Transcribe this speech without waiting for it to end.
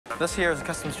This here is a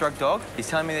customs drug dog. He's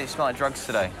telling me that you smell like drugs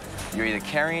today. You're either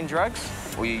carrying drugs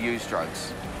or you use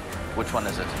drugs. Which one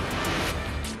is it?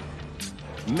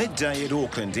 Midday at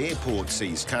Auckland Airport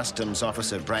sees Customs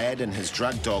Officer Brad and his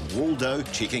drug dog Waldo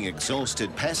checking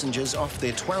exhausted passengers off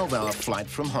their 12-hour flight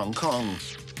from Hong Kong.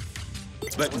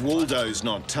 But Waldo's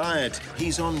not tired.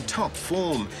 He's on top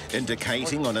form,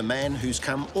 indicating on a man who's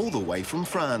come all the way from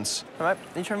France. All right,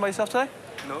 are you travelling by yourself today?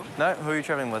 No. No? Who are you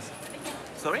travelling with?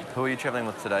 Sorry? Who are you travelling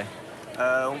with today?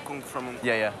 Hong Kong from Hong Kong.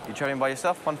 Yeah. You travelling by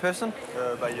yourself, one person?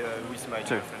 With my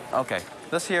Two. girlfriend. Okay.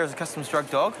 This here is a customs drug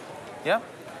dog. Yeah?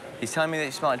 He's telling me that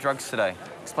you smell like drugs today.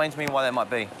 Explain to me why that might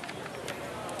be.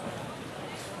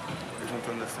 I don't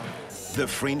understand. The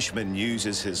Frenchman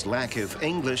uses his lack of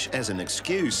English as an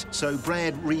excuse, so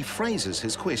Brad rephrases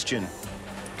his question.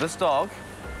 This dog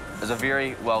is a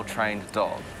very well-trained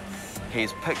dog.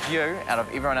 He's picked you out of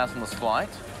everyone else on this flight.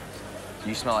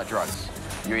 You smell like drugs.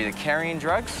 You're either carrying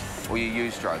drugs or you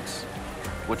use drugs.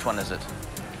 Which one is it?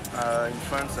 In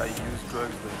France, I use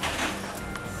drugs, but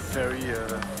very,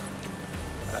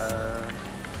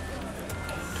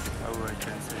 how I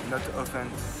can say, not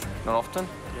often. Not often?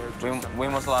 Yeah,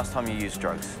 when was the last time you used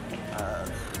drugs?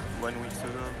 1 week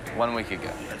ago. 1 week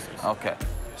ago. Yes. Okay.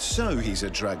 So he's a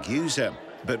drug user.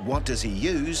 But what does he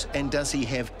use, and does he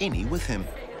have any with him?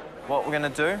 What we're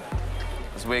going to do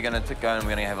is we're going to go and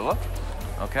we're going to have a look,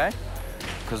 okay?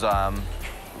 Because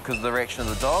of the reaction of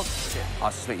the dog, Okay. I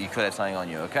suspect you could have something on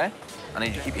you, okay? I need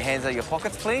you to keep your hands out of your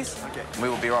pockets, please. Okay. We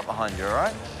will be right behind you, all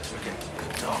right? Okay.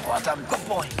 Oh, well done. Good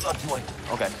boy. Good boy.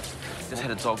 Okay. Just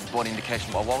had a dog's body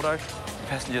indication by Waldo. The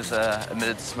passengers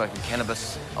admitted to smoking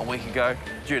cannabis a week ago.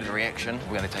 Due to the reaction,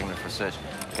 we're going to take them in for a search.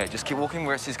 Okay, just keep walking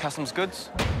where it says customs goods.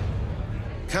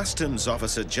 Customs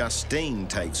Officer Justine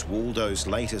takes Waldo's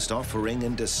latest offering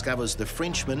and discovers the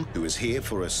Frenchman, who is here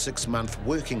for a 6-month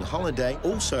working holiday,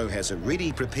 also has a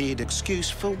ready-prepared excuse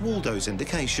for Waldo's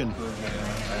indication. Because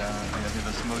I had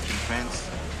a smoke in France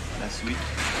last week,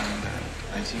 and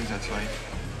I think that's why.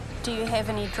 Do you have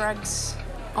any drugs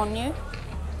on you?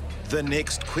 The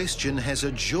next question has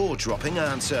a jaw-dropping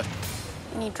answer.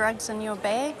 Any drugs in your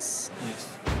bags? Yes.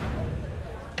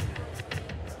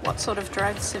 What sort of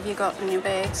drugs have you got in your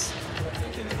bags?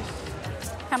 Cannabis.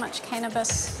 How much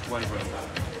cannabis? 1 gram.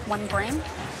 1 gram?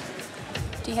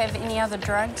 Do you have any other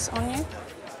drugs on you?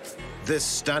 This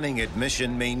stunning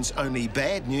admission means only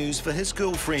bad news for his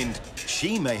girlfriend.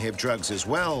 She may have drugs as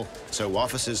well, so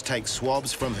officers take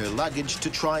swabs from her luggage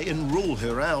to try and rule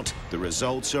her out. The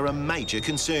results are a major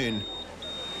concern.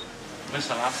 When's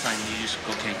the last time you used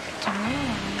cocaine?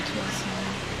 It was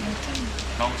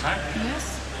Long time?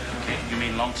 yes. Okay, you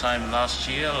mean long time last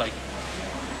year? Like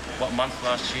what month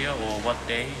last year or what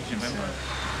day? Do you remember?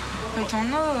 I don't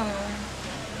know.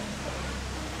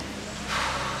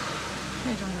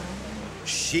 I don't know.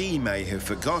 She may have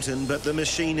forgotten, but the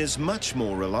machine is much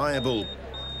more reliable.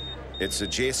 It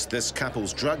suggests this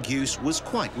couple's drug use was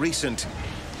quite recent.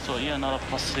 So you're not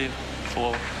positive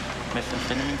for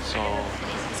methamphetamine, so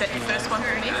Is that your first one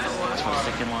for me? it's for the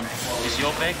second one. Is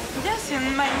your bag? Yes,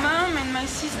 and my mom and my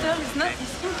sister.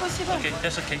 It's impossible. Okay,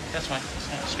 that's fine.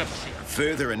 Discrepancy.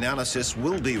 Further analysis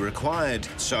will be required,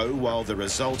 so while the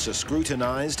results are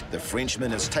scrutinised, the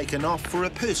Frenchman is taken off for a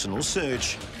personal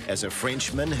search, as a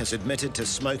Frenchman has admitted to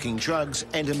smoking drugs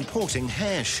and importing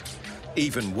hash.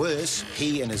 Even worse,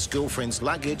 he and his girlfriend's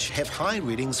luggage have high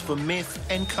readings for meth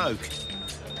and coke.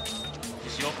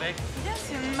 Is your bag?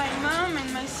 Yes, and my mom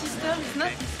and my sister.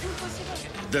 It's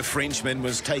impossible. The Frenchman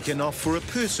was taken off for a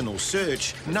personal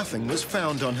search. Nothing was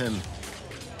found on him.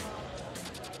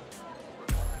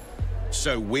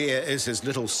 So where is his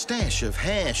little stash of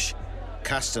hash?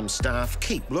 Customs staff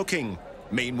keep looking.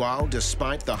 Meanwhile,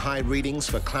 despite the high readings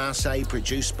for Class A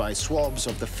produced by swabs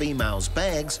of the female's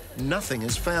bags, nothing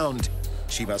is found.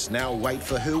 She must now wait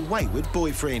for her wayward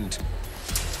boyfriend.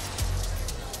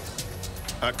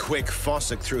 A quick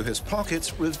fossick through his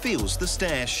pockets reveals the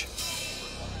stash.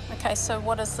 Okay, so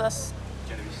what is this?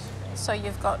 Cannabis. So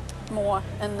you've got more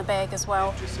in the bag as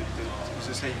well. Just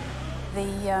the same.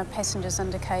 The passengers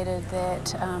indicated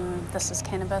that this is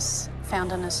cannabis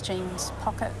found in his jeans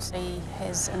pocket. He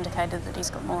has indicated that he's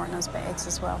got more in his bags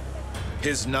as well.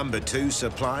 His number 2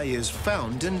 supply is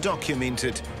found and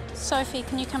documented. Sophie,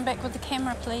 can you come back with the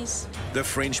camera, please? The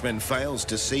Frenchman fails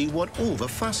to see what all the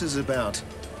fuss is about.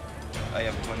 I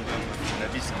have 1 gram of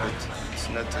cannabis, but it's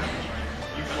not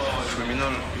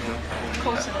criminal, you know. Of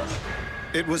course it is.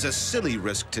 It was a silly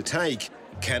risk to take.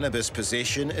 Cannabis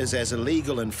possession is as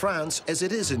illegal in France as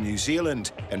it is in New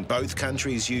Zealand, and both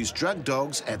countries use drug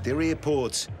dogs at their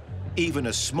airports. Even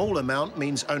a small amount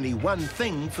means only one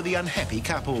thing for the unhappy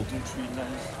couple.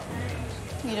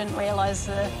 You didn't realise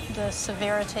the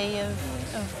severity of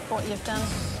what you've done.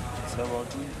 Ça va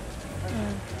tout.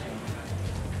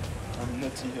 I'm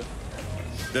not here.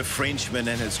 The Frenchman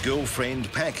and his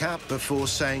girlfriend pack up before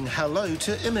saying hello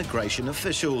to immigration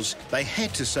officials. They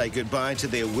had to say goodbye to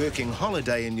their working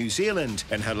holiday in New Zealand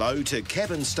and hello to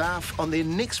cabin staff on their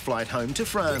next flight home to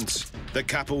France. The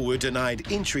couple were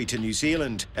denied entry to New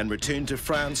Zealand and returned to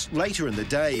France later in the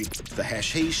day. The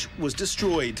hashish was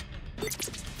destroyed.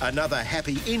 Another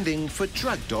happy ending for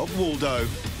drug dog Waldo.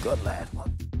 Good lad.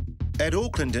 At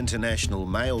Auckland International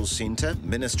Mail Centre,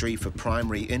 Ministry for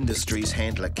Primary Industries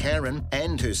handler Karen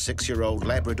and her 6-year-old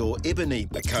Labrador Ebony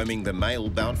are combing the mail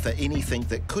belt for anything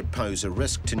that could pose a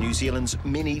risk to New Zealand's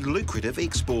many lucrative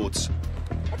exports.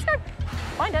 Let's go.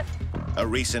 Find it. A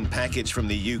recent package from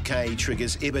the UK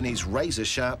triggers Ebony's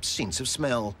razor-sharp sense of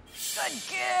smell. Good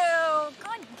girl.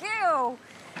 Good girl.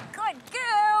 Good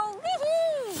girl.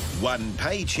 Wee-hee. One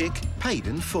paycheck paid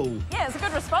in full. Yeah, it's a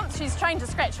good response. She's trained to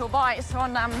scratch or bite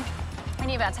on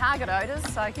any of our target odours,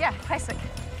 so yeah, classic.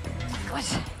 Good.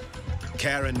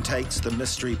 Karen takes the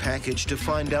mystery package to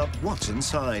find out what's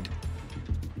inside.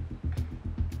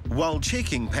 While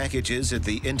checking packages at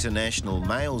the International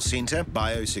Mail Centre,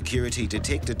 biosecurity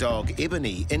detector dog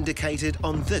Ebony indicated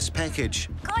on this package.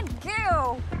 Good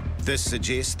girl. This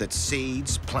suggests that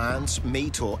seeds, plants,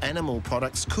 meat or animal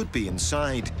products could be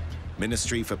inside.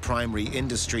 Ministry for Primary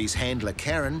Industries handler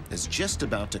Karen is just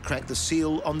about to crack the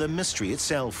seal on the mystery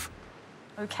itself.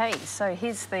 Okay, so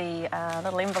here's the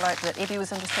little envelope that Eddie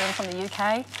was interested in from the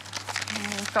UK.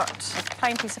 And we've got a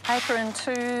plain piece of paper and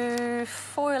 2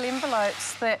 foil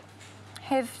envelopes that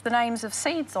have the names of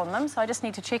seeds on them, so I just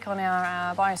need to check on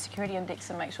our biosecurity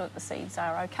index and make sure that the seeds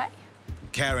are okay.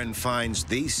 Karen finds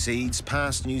these seeds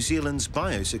pass New Zealand's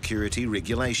biosecurity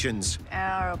regulations.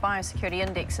 Our biosecurity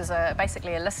index is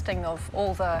basically a listing of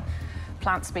all the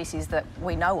plant species that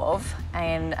we know of,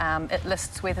 and it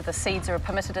lists whether the seeds are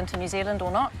permitted into New Zealand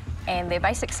or not, and they're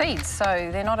basic seeds, so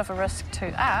they're not of a risk to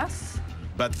us.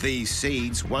 But these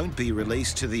seeds won't be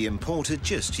released to the importer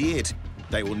just yet.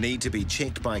 They will need to be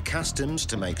checked by customs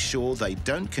to make sure they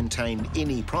don't contain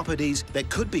any properties that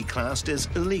could be classed as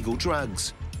illegal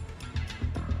drugs.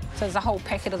 So there's a whole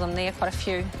packet of them there, quite a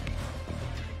few.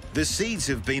 The seeds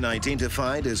have been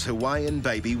identified as Hawaiian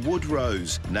baby wood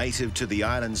rose, native to the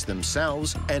islands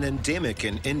themselves and endemic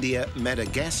in India,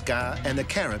 Madagascar and the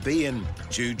Caribbean.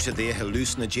 Due to their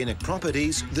hallucinogenic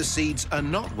properties, the seeds are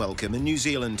not welcome in New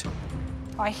Zealand.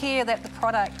 I hear that the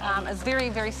product is very,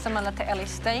 very similar to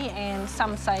LSD, and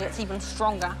some say it's even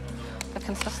stronger, the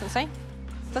consistency.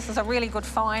 This is a really good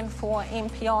find for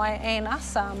MPI and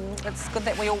us. It's good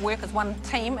that we all work as one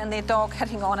team, and their dog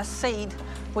hitting on a seed,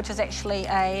 which is actually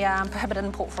a prohibited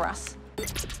import for us.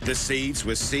 The seeds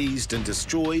were seized and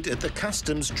destroyed at the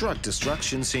Customs Drug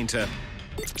Destruction Centre.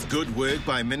 Good work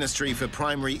by Ministry for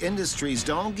Primary Industries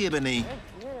dog Ebony.